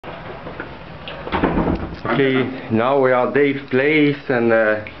Okay, now we are at Dave's place, and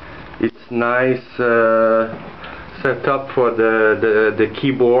it's nice set up for the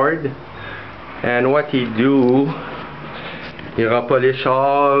keyboard. And what he do, he polish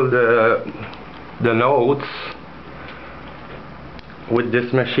all the notes with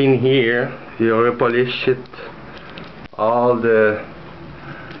this machine here. He polish it, all the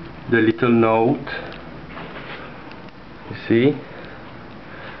little note, you see.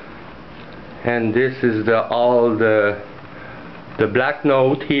 And this is all the black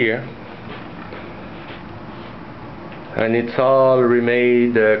note here, and it's all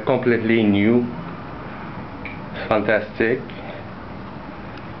remade completely new. It's fantastic.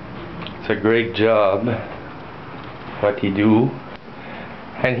 It's a great job what he do.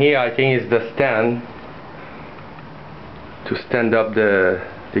 And here I think is the stand to stand up the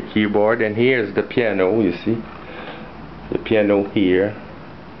keyboard, and here's the piano, you see, the piano here.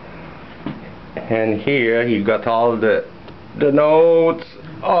 And here he got all the notes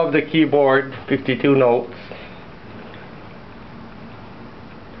of the keyboard, 52 notes.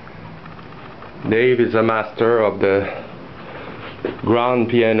 Dave is a master of the grand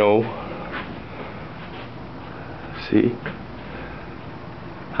piano. See?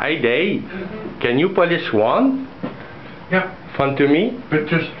 Hi Dave, can you polish one? Yeah. Fun to me? But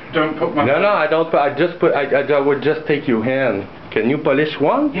just don't put my... No, I don't. I would just take your hand. Can you polish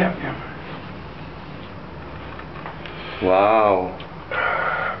one? Yeah. Wow.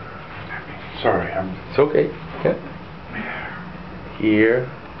 Sorry, It's okay. Yeah. Here.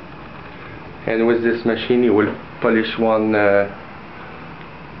 And with this machine you will polish one the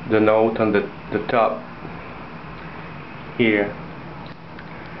note on the top here.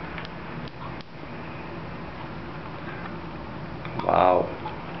 Wow.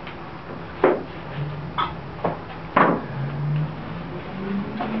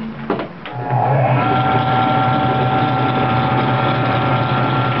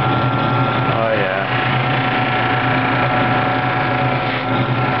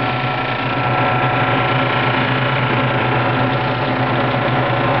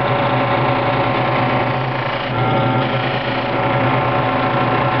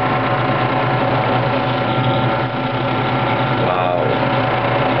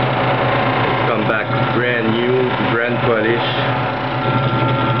 Brand polish.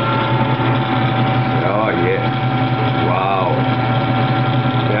 Oh yeah. Wow.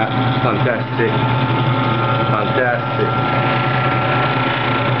 Yeah, fantastic. Fantastic.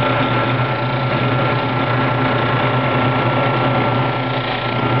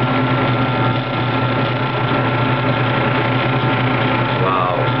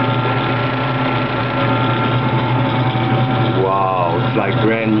 Wow. Wow, it's like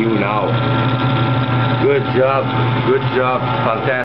brand new now. Good job, good job.